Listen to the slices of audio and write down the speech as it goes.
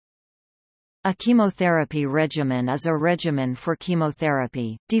A chemotherapy regimen is a regimen for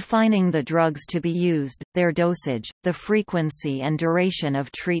chemotherapy, defining the drugs to be used, their dosage, the frequency and duration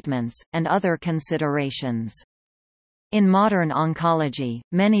of treatments, and other considerations. In modern oncology,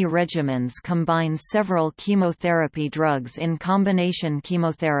 many regimens combine several chemotherapy drugs in combination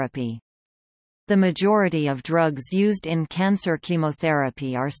chemotherapy. The majority of drugs used in cancer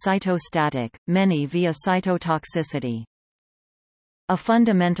chemotherapy are cytostatic, many via cytotoxicity. A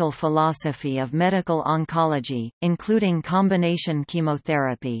fundamental philosophy of medical oncology, including combination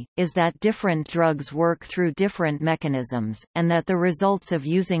chemotherapy, is that different drugs work through different mechanisms, and that the results of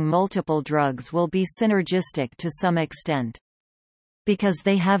using multiple drugs will be synergistic to some extent. Because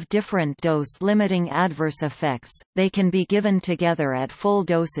they have different dose-limiting adverse effects, they can be given together at full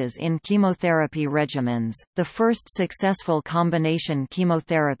doses in chemotherapy regimens. The first successful combination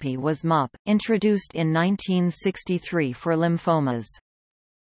chemotherapy was MOP, introduced in 1963 for lymphomas.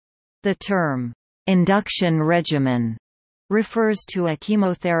 The term, induction regimen, refers to a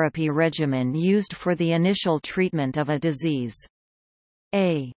chemotherapy regimen used for the initial treatment of a disease.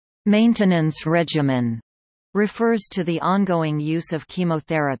 A maintenance regimen refers to the ongoing use of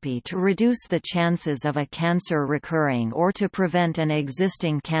chemotherapy to reduce the chances of a cancer recurring or to prevent an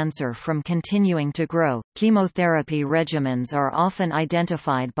existing cancer from continuing to grow. Chemotherapy regimens are often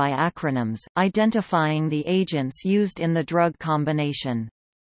identified by acronyms, identifying the agents used in the drug combination.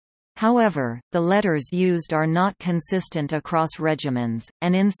 However, the letters used are not consistent across regimens,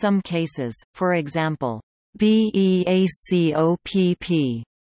 and in some cases, for example, BEACOPP,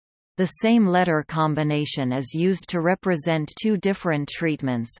 the same letter combination is used to represent two different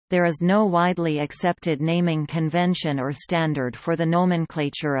treatments. There is no widely accepted naming convention or standard for the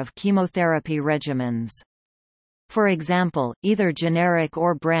nomenclature of chemotherapy regimens. For example, either generic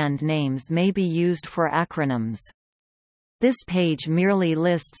or brand names may be used for acronyms. This page merely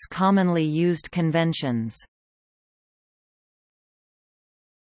lists commonly used conventions.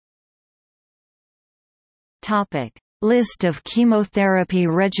 Topic: List of chemotherapy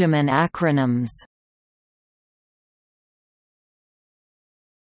regimen acronyms.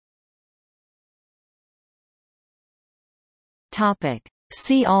 Topic: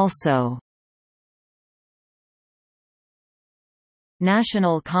 See also: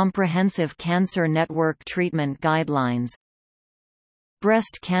 National Comprehensive Cancer Network Treatment Guidelines,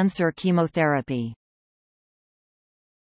 Breast cancer chemotherapy.